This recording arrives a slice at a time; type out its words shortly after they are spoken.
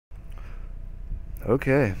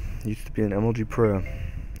Okay, used to be an MLG Pro.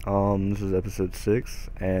 This is episode 6,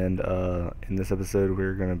 and in this episode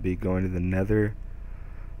we're gonna be going to the Nether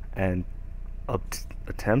and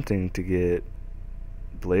attempting to get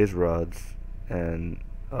blaze rods and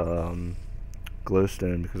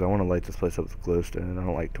glowstone, because I want to light this place up with glowstone. I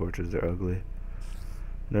don't like torches; they're ugly.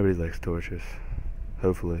 Nobody likes torches,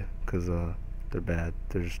 hopefully, because they're bad.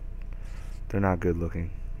 They're not good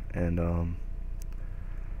looking, and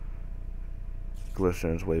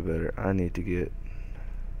glowstone's way better. I need to get.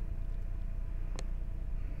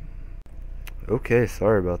 Okay,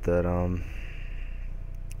 sorry about that.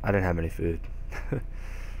 I didn't have any food.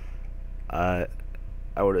 I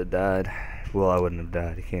I would have died. Well, I wouldn't have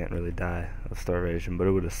died. You can't really die of starvation, but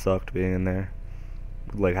it would have sucked being in there.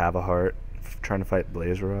 Like half a heart, trying to fight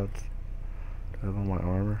blaze rods. Do I have all my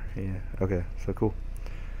armor? Yeah. Okay, so cool.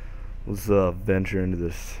 Let's venture into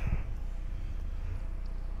this.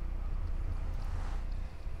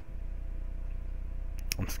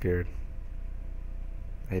 I'm scared.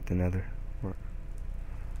 I hate the Nether. Where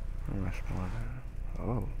am I spawning at?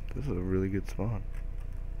 Oh, this is a really good spawn.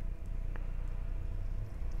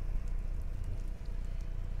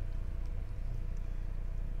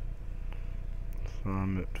 So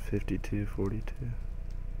I'm at 52:42.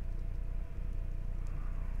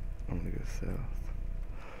 I'm gonna go south.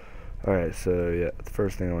 Alright, so yeah, the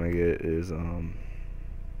first thing I want to get is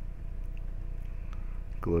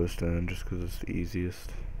glowstone, just because it's the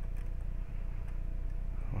easiest.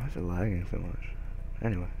 Why is it lagging so much?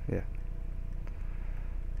 Anyway, yeah.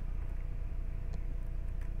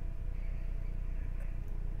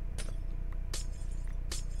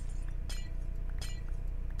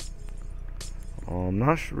 I'm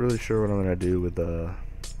not really sure what I'm gonna do with the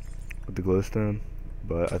glowstone,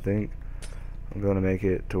 but I think I'm gonna make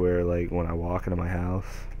it to where, like, when I walk into my house,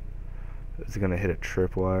 it's gonna hit a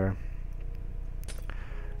tripwire,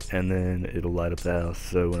 and then it'll light up the house.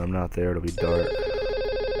 So when I'm not there, it'll be dark.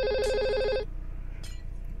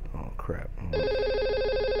 Oh crap!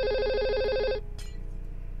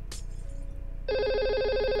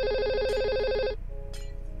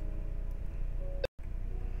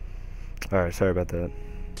 Alright, sorry about that.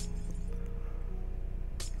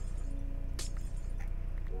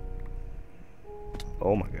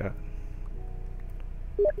 Oh my god.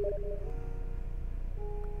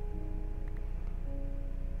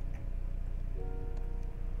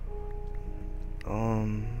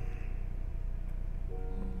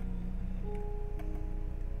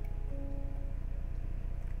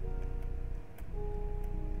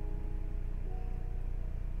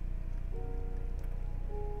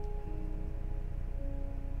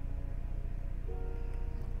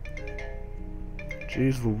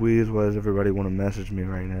 Jeez Louise, why does everybody want to message me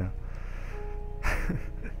right now?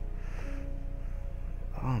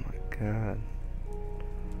 Oh my god.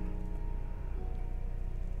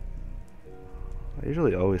 I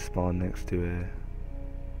usually always spawn next to a...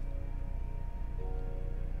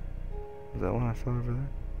 Is that one I saw over there?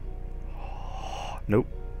 Nope.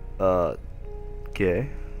 Okay.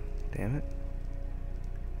 Damn it.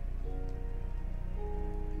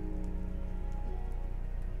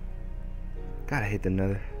 God, I hate the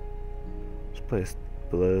Nether. This place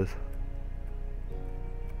blows.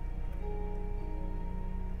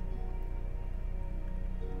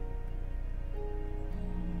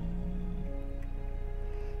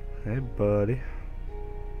 Hey, buddy.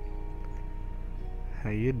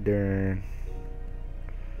 How you doing?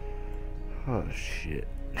 Oh, shit.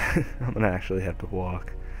 I'm gonna actually have to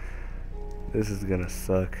walk. This is gonna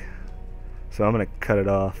suck. So I'm gonna cut it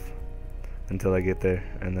off until I get there,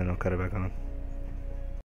 and then I'll cut it back on.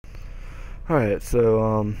 Alright,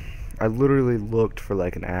 so, I literally looked for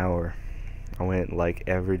like an hour. I went like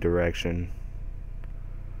every direction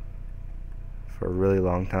for a really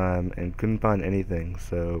long time and couldn't find anything,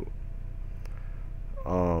 so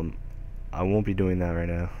I won't be doing that right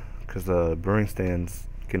now, because the brewing stands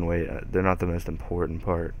can wait. They're not the most important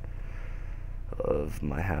part of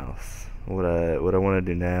my house. What I want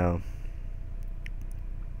to do now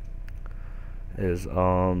is I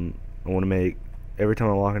want to make, every time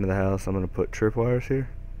I walk into the house, I'm going to put tripwires here,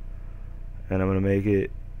 and I'm going to make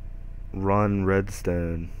it run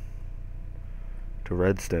redstone to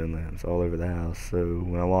redstone lamps all over the house, so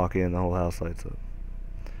when I walk in, the whole house lights up,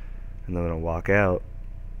 and then when I walk out,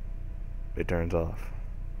 it turns off.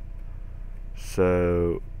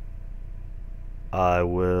 So I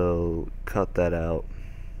will cut that out,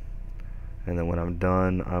 and then when I'm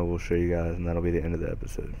done, I will show you guys, and that'll be the end of the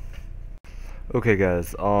episode. Okay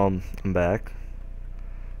guys, I'm back.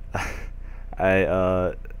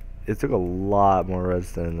 It took a lot more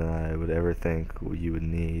redstone than I would ever think you would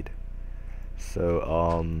need. So,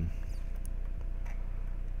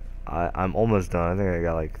 I'm almost done. I think I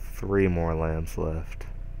got like 3 more lamps left.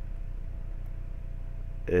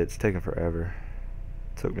 It's taking forever.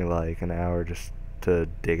 It took me like an hour just to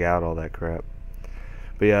dig out all that crap.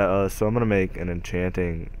 But yeah, so I'm gonna make an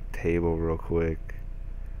enchanting table real quick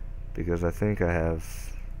because I think I have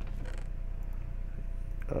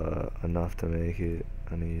enough to make it.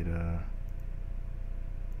 I need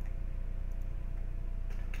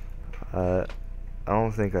I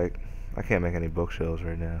don't think I can't make any bookshelves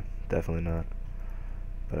right now. Definitely not.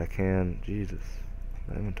 But I can. Jesus,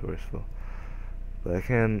 my inventory's full. But I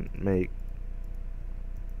can make.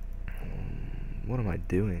 What am I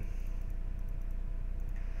doing?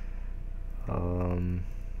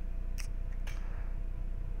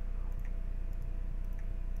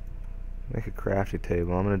 Make a crafting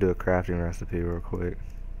table. I'm gonna do a crafting recipe real quick.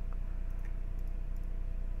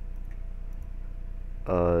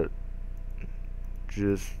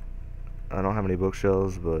 Just I don't have any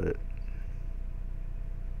bookshelves, but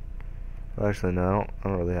well, actually no, I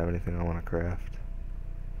don't really have anything I want to craft.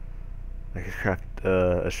 I could craft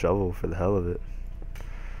a shovel for the hell of it.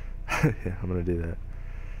 Yeah, I'm gonna do that.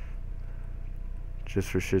 Just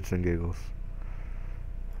for shits and giggles.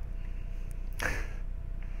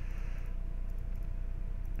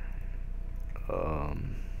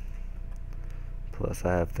 Plus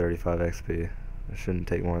I have 35 XP. It shouldn't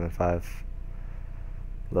take more than 5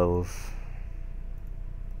 levels.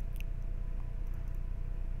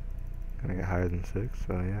 Can I get higher than 6?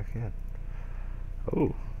 Oh yeah, I can.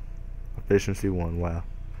 Oh, efficiency 1. Wow,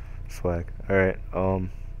 swag. All right. So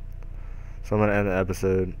I'm gonna end the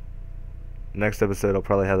episode. Next episode, I'll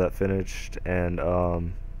probably have that finished, and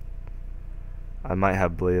I might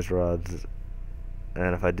have blaze rods.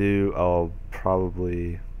 And if I do, I'll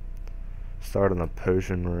probably start in the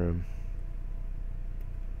potion room.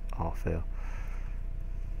 I'll fail.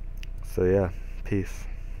 So yeah, peace.